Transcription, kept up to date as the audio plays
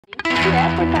que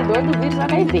é portador do vírus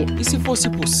HIV. E se fosse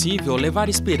possível levar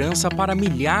esperança para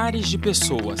milhares de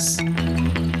pessoas?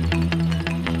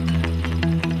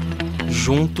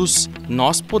 Juntos,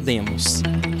 nós podemos.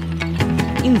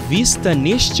 Invista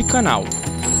neste canal.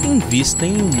 Invista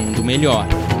em um mundo melhor.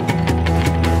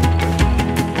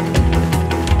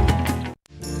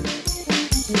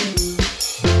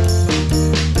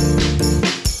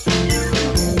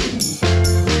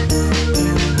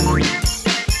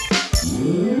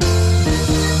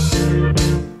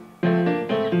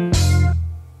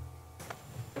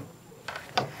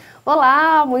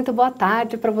 Olá, muito boa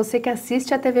tarde para você que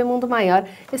assiste a TV Mundo Maior.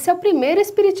 Esse é o primeiro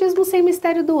Espiritismo sem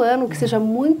Mistério do ano. Que seja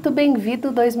muito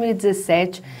bem-vindo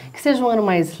 2017, que seja um ano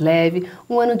mais leve,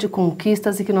 um ano de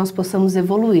conquistas e que nós possamos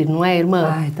evoluir, não é, irmã?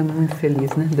 Ai, estamos muito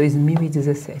felizes, né?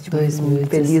 2017.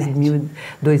 2017. Feliz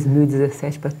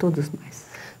 2017 para todos nós.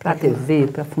 Para a TV,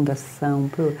 para a Fundação,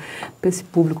 para esse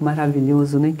público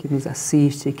maravilhoso, né, que nos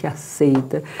assiste, que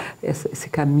aceita esse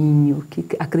caminho, que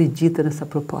acredita nessa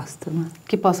proposta. Né?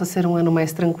 Que possa ser um ano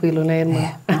mais tranquilo, né,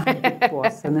 irmã? Que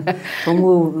possa, né?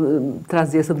 Vamos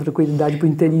trazer essa tranquilidade para o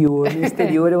interior. No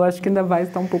exterior eu acho que ainda vai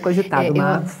estar um pouco agitado,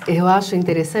 mas... Eu acho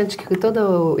interessante que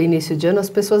todo início de ano as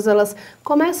pessoas elas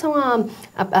começam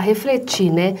a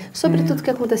refletir, né? Sobre tudo que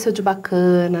aconteceu de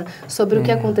bacana, sobre o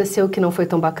que aconteceu que não foi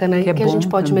tão bacana e que a gente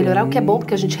pode melhorar, o que é bom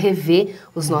porque a gente revê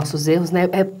os nossos erros, né?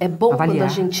 É bom avaliar. Quando a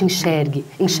gente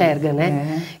enxerga,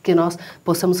 né? Que nós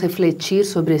possamos refletir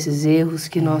sobre esses erros,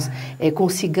 que nós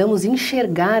consigamos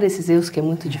enxergar esses erros, que é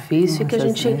muito difícil, e que a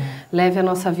gente leve a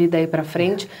nossa vida aí para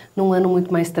frente num ano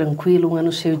muito mais tranquilo, um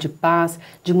ano cheio de paz,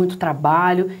 de muito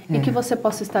trabalho, e que você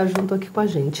possa estar junto aqui com a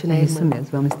gente, né, irmã? Isso mesmo,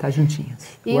 vamos estar juntinhos.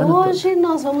 E hoje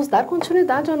nós vamos dar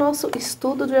continuidade ao nosso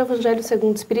estudo do Evangelho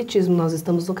segundo o Espiritismo. Nós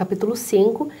estamos no capítulo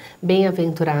 5,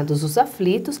 Bem-aventurados os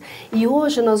aflitos, e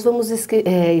hoje nós vamos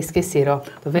esquecer, ó,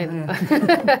 tá vendo?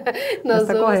 Nós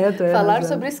vamos correto, falar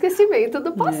sobre o esquecimento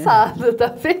do passado, tá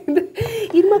vendo?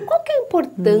 Irmã, qual que é a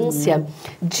importância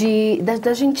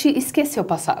da gente esquecer o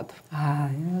passado?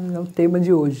 É o tema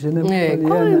de hoje, né?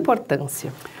 Qual é a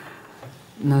importância?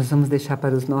 Nós vamos deixar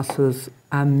para os nossos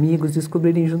amigos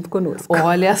descobrirem junto conosco.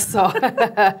 Olha só!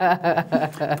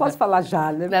 Posso falar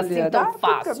já, né? Não é assim tão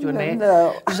fácil, né?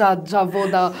 Não. Já vou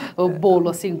dar o bolo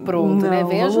assim pronto, né?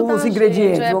 Vem ajudar os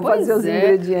ingredientes, vamos fazer os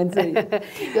ingredientes aí.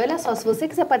 E olha só, se você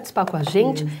quiser participar com a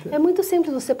gente, é muito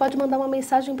simples. Você pode mandar uma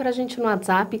mensagem pra gente no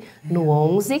WhatsApp no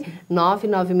 11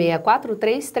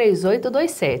 99643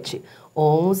 3827.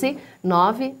 11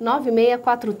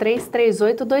 99643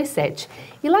 3827.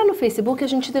 E lá no Facebook a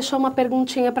gente deixou uma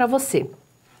perguntinha para você.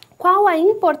 Qual a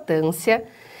importância,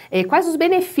 quais os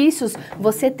benefícios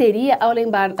você teria ao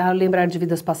lembrar de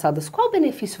vidas passadas? Qual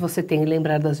benefício você tem em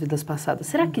lembrar das vidas passadas?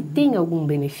 Será que tem algum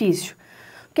benefício?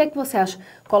 O que é que você acha?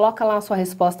 Coloca lá a sua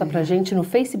resposta pra gente no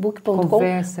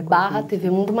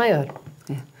facebook.com/TV Mundo Maior.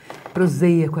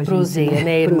 Proseia com a gente. Proseia,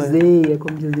 né, irmã? Proseia,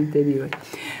 como diz o interior.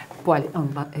 Olha,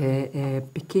 é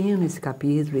pequeno esse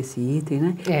capítulo, esse item,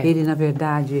 né? Ele, na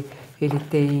verdade, ele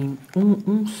tem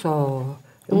um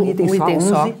item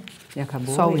só, 11, e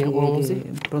acabou. Só o 11.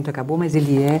 Pronto, acabou, mas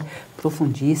ele é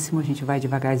profundíssimo, a gente vai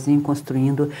devagarzinho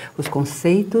construindo os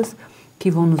conceitos que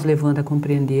vão nos levando a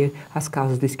compreender as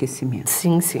causas do esquecimento.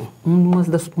 Sim, sim. Uma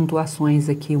das pontuações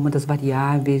aqui, uma das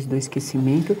variáveis do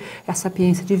esquecimento é a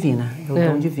sapiência divina, é o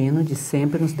dom divino de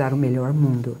sempre nos dar o melhor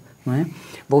mundo. Não é?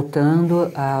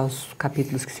 Voltando aos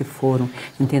capítulos que se foram,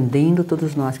 entendendo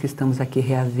todos nós que estamos aqui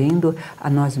reavendo a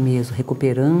nós mesmos,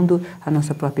 recuperando a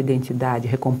nossa própria identidade,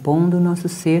 recompondo o nosso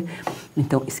ser.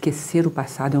 Então, esquecer o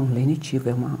passado é um lenitivo,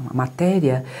 é uma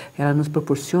matéria, ela nos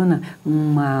proporciona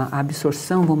uma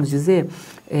absorção, vamos dizer,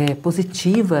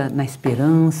 positiva na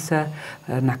esperança,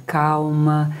 na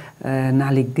calma, na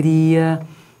alegria.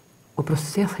 O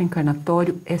processo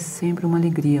reencarnatório é sempre uma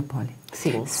alegria, Polly.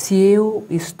 Sim. Se eu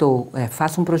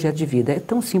faço um projeto de vida, é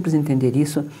tão simples entender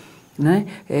isso, né?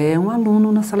 É um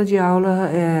aluno na sala de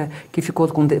aula que ficou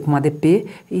com uma ADP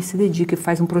e se dedica e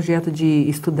faz um projeto de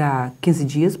estudar 15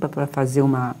 dias para fazer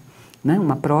uma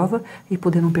prova e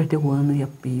poder não perder o ano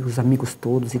e os amigos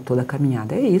todos e toda a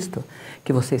caminhada. É isto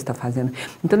que você está fazendo.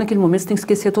 Então, naquele momento, você tem que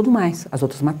esquecer tudo mais. As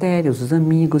outras matérias, os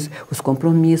amigos, os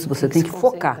compromissos, você tem que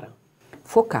focar.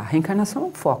 Focar. Reencarnação é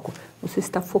um foco. Você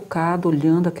está focado,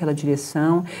 olhando aquela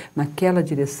direção, naquela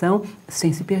direção,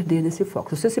 sem se perder desse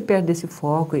foco. Se você se perde desse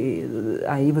foco,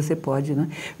 aí você pode, né?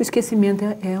 O esquecimento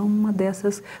é uma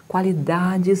dessas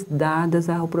qualidades dadas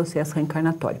ao processo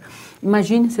reencarnatório.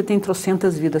 Imagine, você tem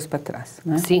trocentas vidas para trás,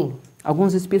 né? Sim.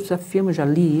 Alguns espíritos afirmam, já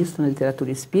li isso na literatura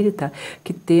espírita,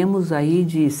 que temos aí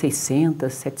de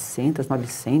 600, 700,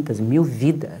 900, 1000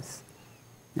 vidas.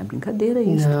 Não é brincadeira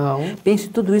isso. Não. Pense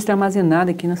tudo isso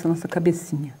armazenado aqui nessa nossa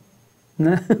cabecinha.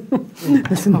 Né?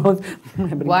 Não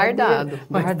é Guardado,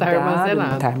 mas está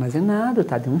armazenado. Está armazenado,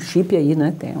 tá? Tem um chip aí,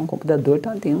 né? Tem um computador,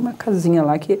 tem uma casinha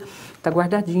lá que está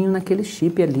guardadinho naquele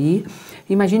chip ali.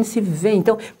 Imagine se vem.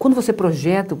 Então, quando você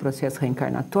projeta o processo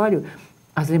reencarnatório,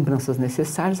 as lembranças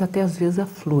necessárias até às vezes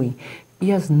afluem.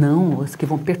 E as não, as que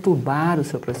vão perturbar o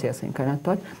seu processo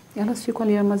reencarnatório, elas ficam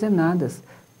ali armazenadas,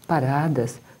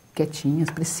 paradas,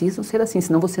 quietinhas, precisam ser assim,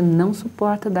 senão você não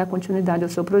suporta dar continuidade ao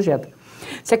seu projeto.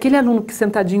 Se aquele aluno que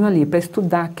sentadinho ali para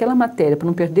estudar aquela matéria, para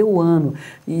não perder o ano,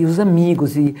 e os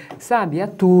amigos, e sabe, a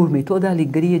turma, e toda a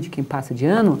alegria de quem passa de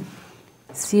ano,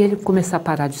 se ele começar a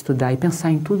parar de estudar e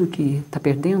pensar em tudo que está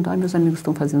perdendo, meus amigos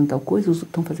estão fazendo tal coisa,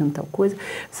 estão fazendo tal coisa,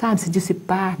 sabe, se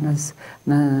dissipar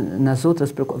nas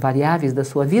outras variáveis da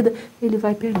sua vida, ele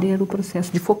vai perder o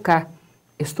processo de focar,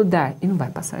 estudar, e não vai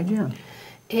passar de ano.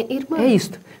 Irmã. É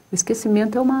isto. O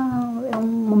esquecimento é um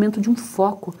momento de um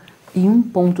foco em um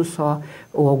ponto só,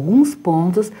 ou alguns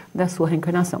pontos da sua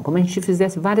reencarnação. Como a gente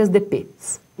fizesse várias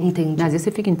DPs. Entendi. Às vezes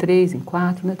você fica em 3, em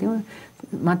 4, né? Tem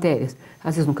matérias.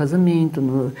 Às vezes no casamento,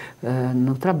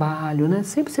 no trabalho, né?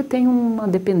 Sempre você tem uma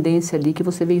dependência ali que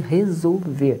você veio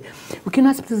resolver. O que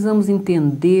nós precisamos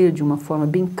entender de uma forma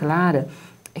bem clara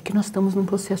é que nós estamos num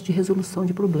processo de resolução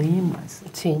de problemas.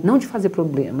 Sim. Não de fazer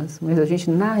problemas, mas a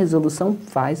gente na resolução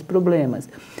faz problemas.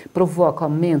 Provoca,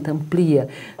 aumenta, amplia.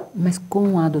 Mas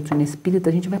com a doutrina espírita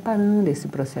a gente vai parando esse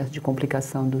processo de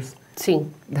complicação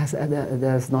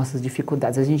das nossas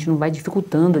dificuldades. A gente não vai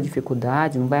dificultando a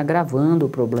dificuldade, não vai agravando o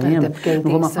problema, até porque a não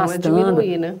vamos afastando. É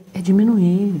diminuir, né? É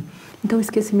diminuir. Então o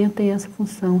esquecimento tem essa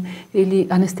função. Ele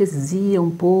anestesia um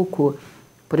pouco.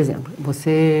 Por exemplo,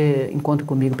 você encontra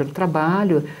comigo pelo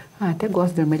trabalho, até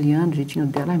gosto da Armeliano, do jeitinho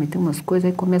dela, me tem umas coisas,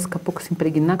 aí começa daqui a pouco a se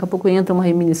impregnar, daqui a pouco entra uma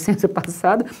reminiscência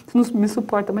passada, você não me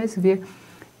suporta mais ver.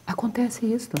 Acontece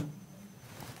isso.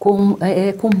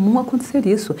 É comum acontecer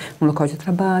isso no local de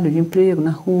trabalho, de emprego,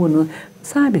 na rua,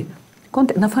 sabe?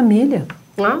 Na família.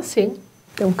 Ah, sim.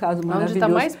 É um caso maravilhoso. Onde está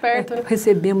mais perto, né?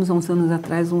 Recebemos há uns anos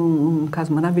atrás um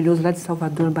caso maravilhoso lá de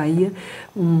Salvador, Bahia,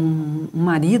 um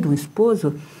marido, um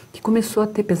esposo, que começou a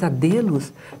ter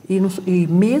pesadelos e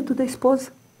medo da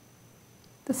esposa.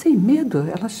 Assim, medo.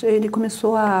 Ele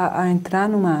começou a entrar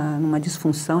numa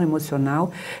disfunção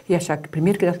emocional e achar que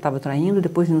primeiro que ela estava traindo,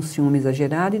 depois num ciúme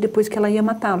exagerado e depois que ela ia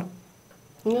matá-lo.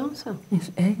 Nossa.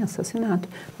 Isso é assassinato.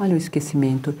 Olha o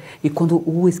esquecimento. E quando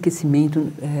o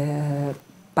esquecimento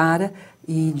para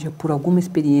e por alguma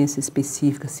experiência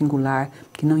específica, singular,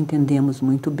 que não entendemos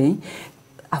muito bem,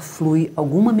 aflui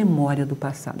alguma memória do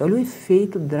passado. Olha o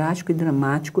efeito drástico e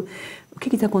dramático. O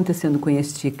que está acontecendo com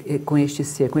este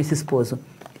ser, com esse esposo?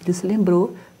 Ele se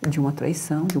lembrou de uma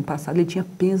traição, de um passado. Ele tinha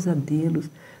pesadelos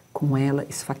com ela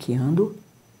esfaqueando.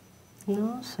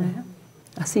 Nossa.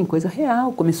 Assim, coisa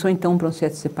real. Começou então um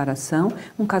processo de separação.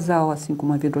 Um casal, assim, com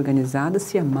uma vida organizada,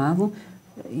 se amavam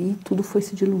e tudo foi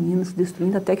se diluindo, se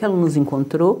destruindo, até que ela nos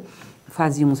encontrou.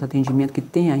 Fazíamos atendimento que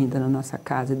tem ainda na nossa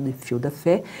casa de Fio da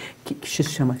Fé, que se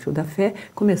chama Fio da Fé.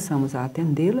 Começamos a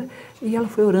atendê-la e ela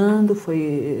foi orando,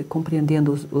 foi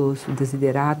compreendendo os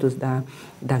desideratos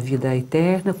da vida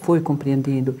eterna, foi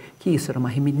compreendendo que isso era uma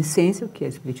reminiscência, o que o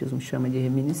Espiritismo chama de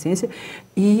reminiscência,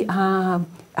 e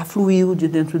afluiu de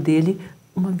dentro dele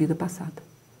uma vida passada.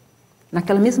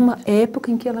 Naquela mesma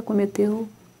época em que ela cometeu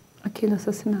aquele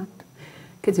assassinato.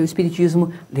 Quer dizer, o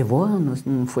Espiritismo levou anos,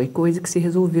 não foi coisa que se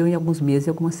resolveu em alguns meses e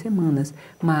algumas semanas,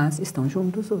 mas estão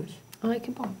juntos hoje. Ai, que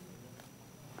bom.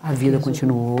 A vida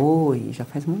continuou e já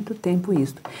faz muito tempo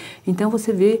isso. Então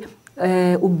você vê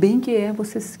o bem que é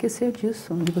você se esquecer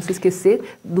disso, de você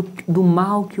esquecer do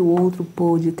mal que o outro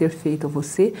pôde ter feito a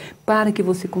você, para que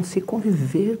você consiga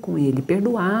conviver com ele,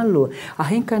 perdoá-lo. A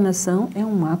reencarnação é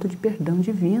um ato de perdão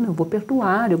divino. Eu vou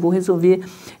perdoar, eu vou resolver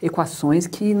equações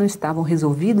que não estavam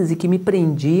resolvidas e que me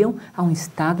prendiam a um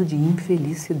estado de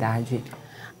infelicidade.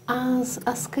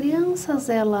 As crianças,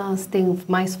 elas têm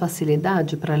mais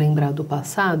facilidade para lembrar do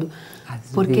passado?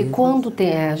 Porque vezes. Quando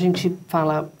a gente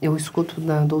fala, eu escuto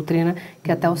na doutrina,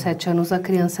 que até os 7 anos a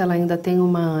criança ela ainda tem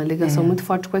uma ligação muito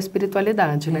forte com a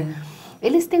espiritualidade, né?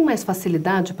 Eles têm mais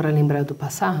facilidade para lembrar do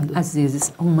passado? Às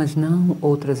vezes, umas não,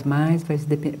 outras mais,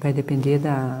 vai depender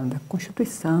da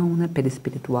constituição, né,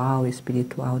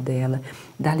 espiritual dela,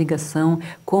 da ligação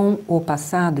com o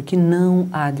passado, que não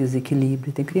há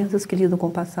desequilíbrio. Tem crianças que lidam com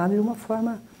o passado de uma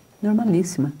forma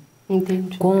normalíssima.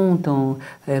 Entendi. Contam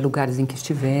lugares em que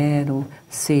estiveram,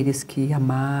 seres que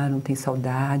amaram, têm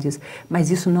saudades,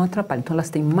 mas isso não atrapalha. Então elas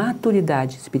têm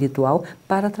maturidade espiritual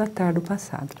para tratar do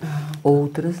passado.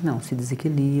 Outras não, se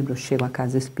desequilibram, chegam à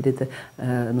casa espírita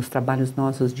nos trabalhos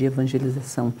nossos de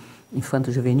evangelização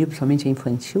infanto-juvenil, principalmente a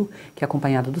infantil, que é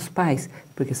acompanhada dos pais,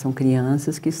 porque são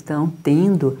crianças que estão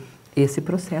tendo esse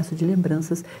processo de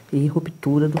lembranças e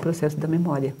ruptura do processo da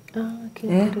memória. Ah, que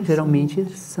interessante. Geralmente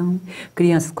são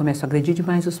crianças que começam a agredir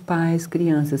demais os pais,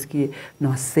 crianças que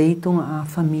não aceitam a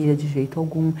família de jeito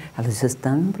algum. Elas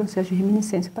estão em um processo de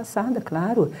reminiscência passada,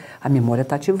 claro. A memória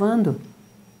está ativando.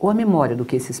 Ou a memória do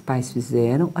que esses pais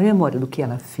fizeram, a memória do que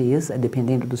ela fez,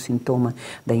 dependendo do sintoma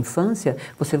da infância,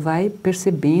 você vai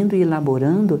percebendo e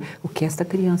elaborando o que esta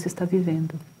criança está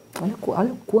vivendo.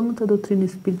 Olha quanto a doutrina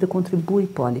espírita contribui,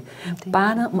 Polly,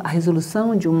 para a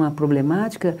resolução de uma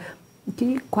problemática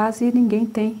que quase ninguém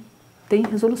tem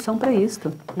resolução para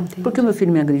isso. Entendi. Porque o meu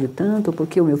filho me agride tanto,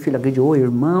 porque o meu filho agrediu o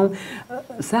irmão,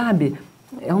 sabe?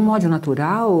 É um ódio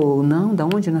natural ou não? Da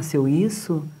onde nasceu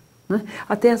isso? Né?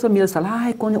 Até as famílias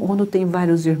falam, quando tem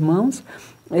vários irmãos,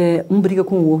 um briga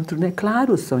com o outro, né?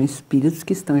 Claro, são espíritos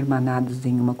que estão irmanados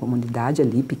em uma comunidade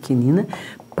ali, pequenina,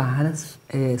 para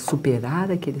superar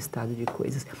aquele estado de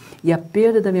coisas. E a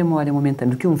perda da memória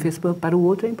momentânea do que um fez para o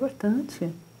outro é importante.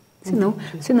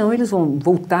 Senão eles vão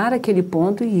voltar àquele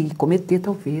ponto e cometer,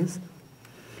 talvez,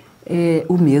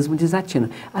 o mesmo desatino.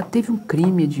 Teve um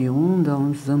crime de há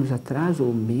uns anos atrás,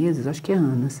 ou meses, acho que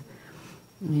anos.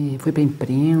 Foi para a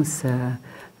imprensa,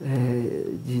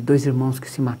 de 2 irmãos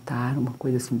que se mataram, uma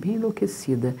coisa assim, bem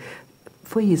enlouquecida.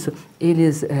 Foi isso.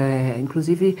 Eles,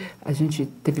 inclusive, a gente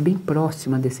esteve bem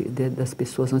próxima das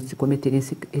pessoas antes de cometerem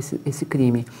esse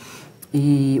crime.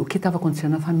 E o que estava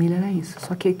acontecendo na família era isso.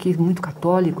 Só que muito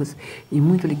católicos e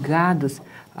muito ligados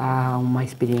a uma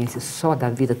experiência só da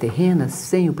vida terrena,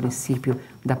 sem o princípio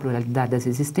da pluralidade das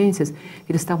existências,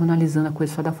 eles estavam analisando a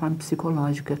coisa só da forma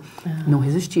psicológica. Não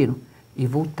resistiram e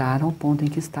voltaram ao ponto em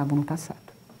que estavam no passado.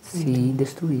 Se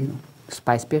destruíram. Os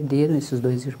pais perderam esses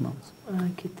 2 irmãos. Ai,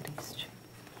 que triste.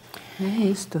 É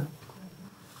isto.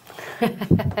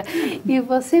 E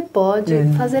você pode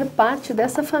fazer parte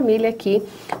dessa família aqui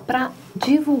para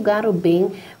divulgar o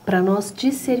bem, para nós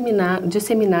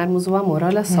disseminarmos o amor.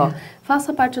 Olha só,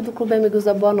 faça parte do Clube Amigos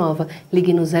da Boa Nova.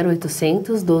 Ligue no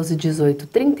 0800 12 18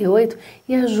 38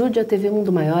 e ajude a TV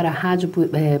Mundo Maior, a Rádio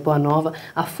Boa Nova,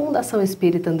 a Fundação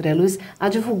Espírita André Luiz a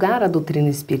divulgar a doutrina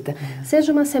espírita.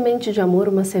 Seja uma semente de amor,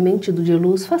 uma semente de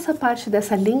luz, faça parte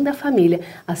dessa linda família.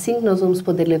 Assim nós vamos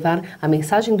poder levar a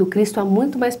mensagem do Cristo a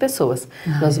muito mais pessoas.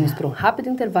 Nós vamos para um rápido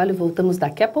intervalo e voltamos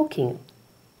daqui a pouquinho.